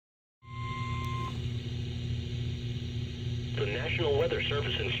The National Weather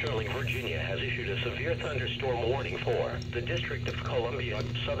Service in Sterling, Virginia has issued a severe thunderstorm warning for the District of Columbia,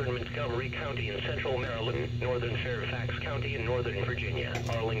 southern Montgomery County in central Maryland, northern Fairfax County in northern Virginia,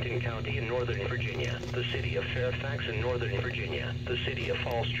 Arlington County in northern Virginia, the city of Fairfax in northern Virginia, the city of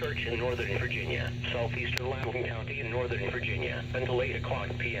Falls Church in northern Virginia, southeastern Loudoun County in northern Virginia, until 8 o'clock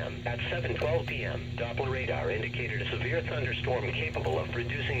p.m. At 7:12 p.m., Doppler radar indicated a severe thunderstorm capable of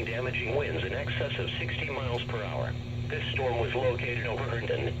producing damaging winds in excess of 60 miles per hour. This storm was located over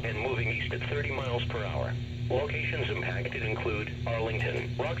Herndon and moving east at 30 miles per hour. Locations impacted include Arlington,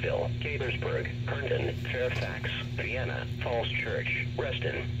 Rockville, Gaithersburg, Herndon, Fairfax, Vienna, Falls Church,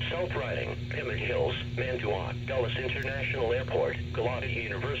 Reston, South Riding, Emmett Hills, Mantua, Dulles International Airport, Galata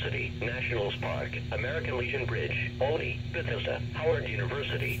University, Nationals Park, American Legion Bridge, Olney, Bethesda, Howard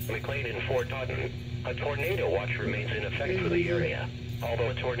University, McLean and Fort Totten. A tornado watch remains in effect for the area.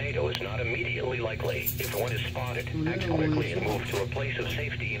 Although a tornado is not immediately likely, if one is spotted, act quickly and move to a place of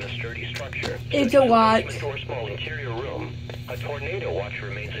safety in a sturdy structure. It's a watch. Or small interior room. A tornado watch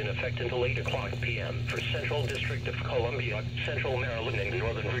remains in effect until 8 o'clock p.m. for Central District of Columbia, Central Maryland, and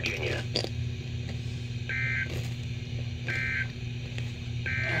Northern Virginia.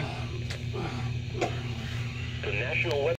 The National Weather